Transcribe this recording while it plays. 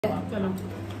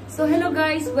So hello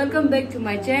guys, welcome back to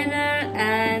my channel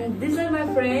and these are my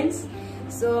friends.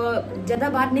 So ज़्यादा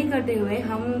बात नहीं करते हुए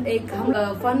हम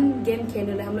फन गेम खेल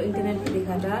रहे हैं। हम लोग इंटरनेट पे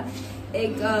देखा था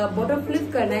एक बॉटल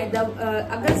फ्लिप करना है। जब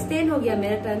अगर स्टैंड हो गया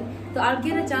मेरा टर्न तो I'll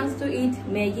get a chance to eat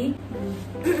Maggi.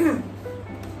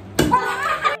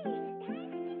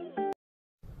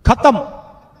 खत्म,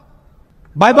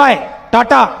 bye bye,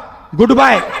 Tata, good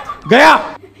bye, गया।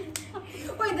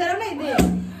 कोई गरम नहीं दे।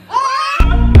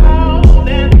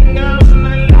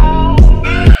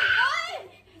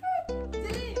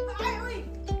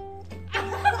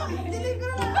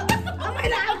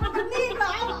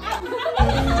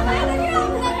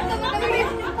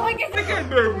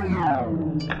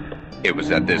 It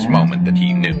was at this moment that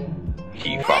he knew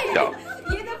he fucked up.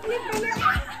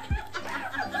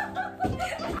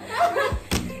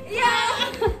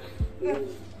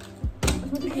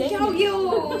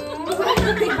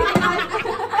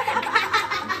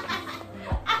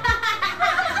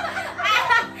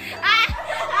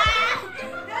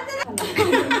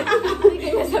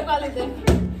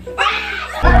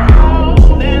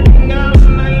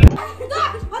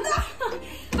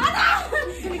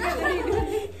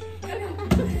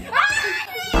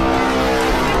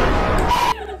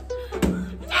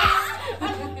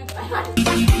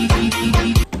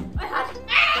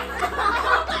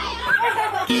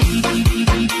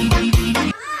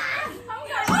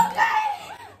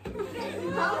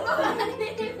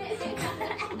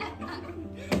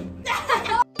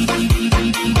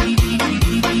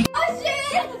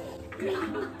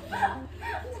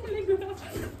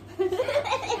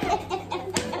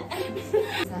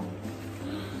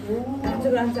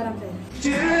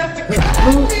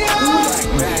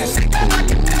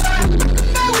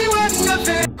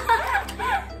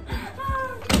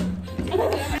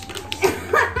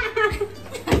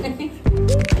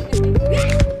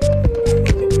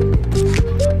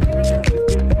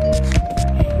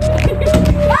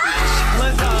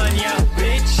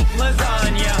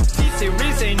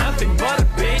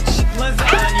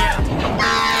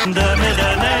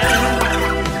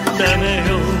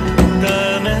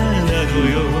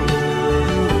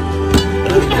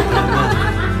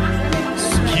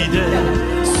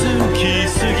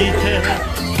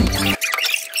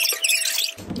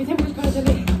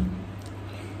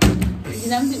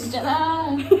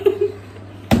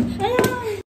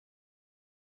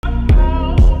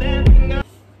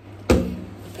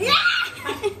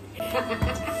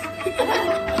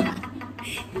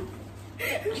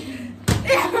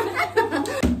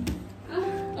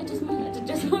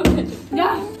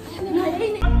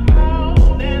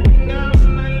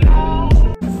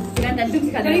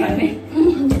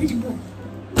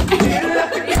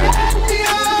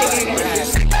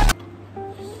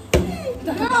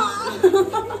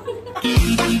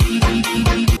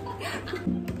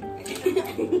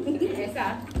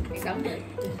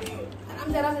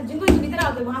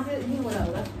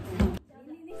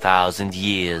 Thousand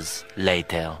years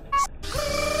later.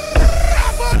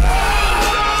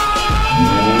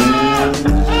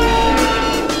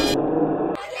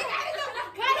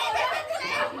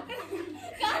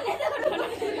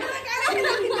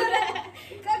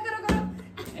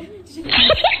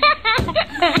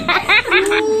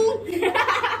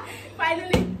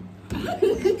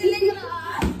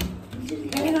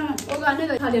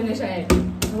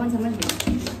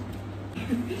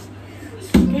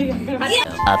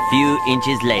 A few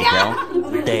inches later,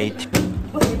 date.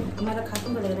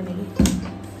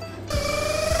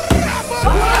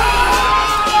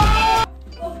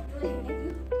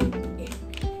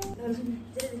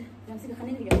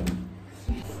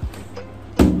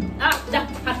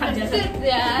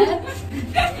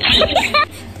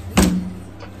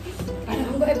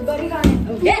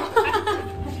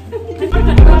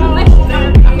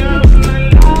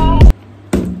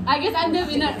 I guess I'm the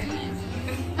winner.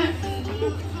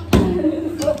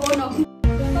 Oh no.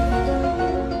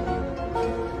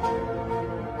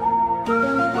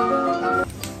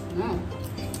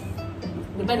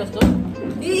 Goodbye दोस्तों।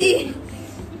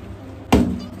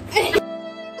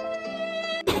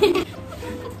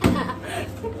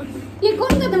 ये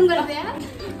कौन खत्म करते हैं?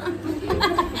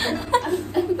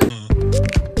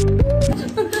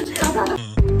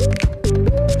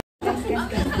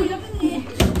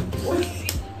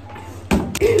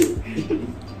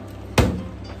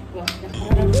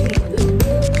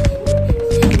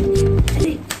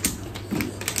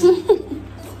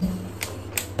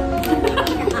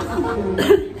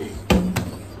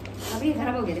 अभी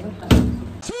खराब हो गया देखो।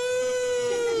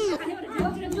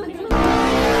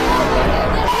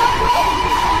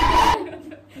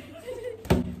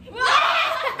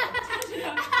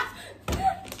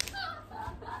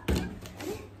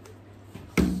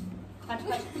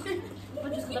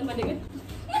 Jus खत्म कर देंगे।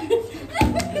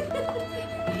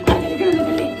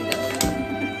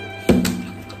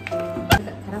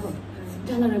 खराब हो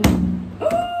चला रे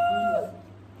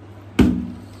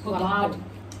वाव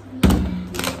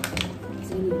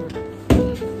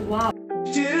वाव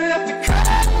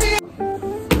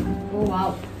oh wow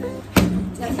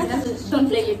don't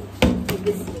play it with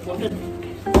this water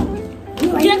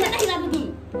jangan hilang dulu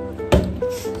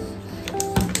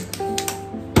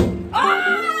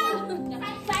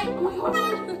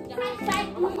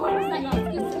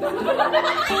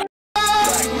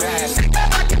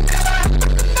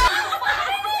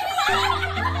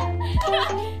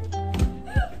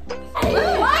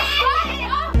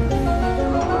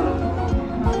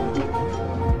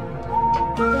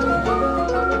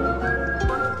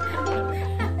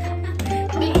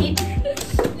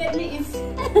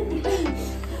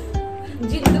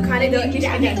जी तो खाने दो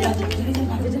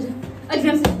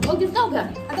वो किसका होगा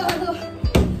अदो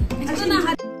ना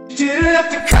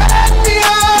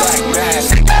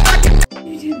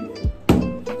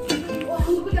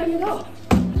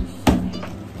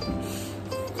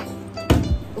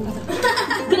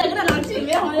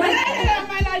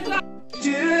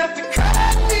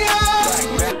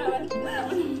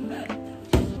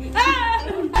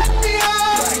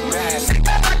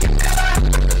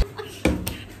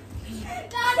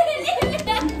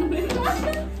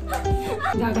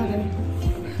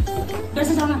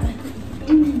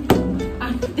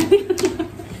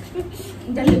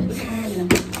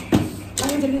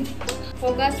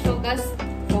Focus, focus,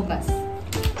 focus.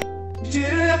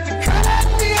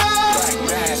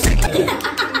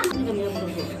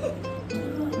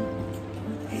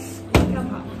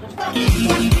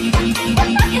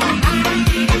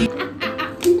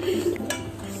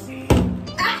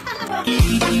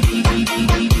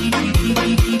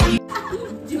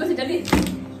 Jiwa sih jadi.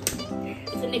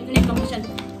 It's a neck competition.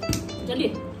 Jadi.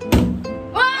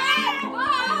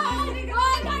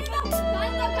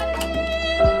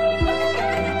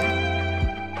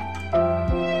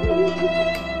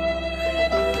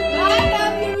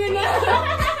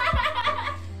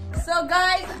 So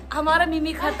guys, हमारा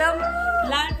मिमी खत्म,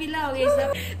 लाल पीला हो गया सब।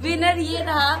 विनर ये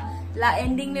रहा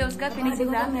एंडिंग में उसका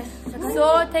फिनिशिंग रहा। So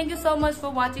thank you so much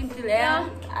for watching till end.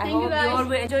 I hope you all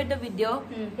will enjoy the video.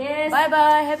 Bye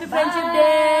bye. Happy Friendship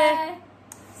Day.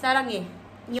 Sarangye.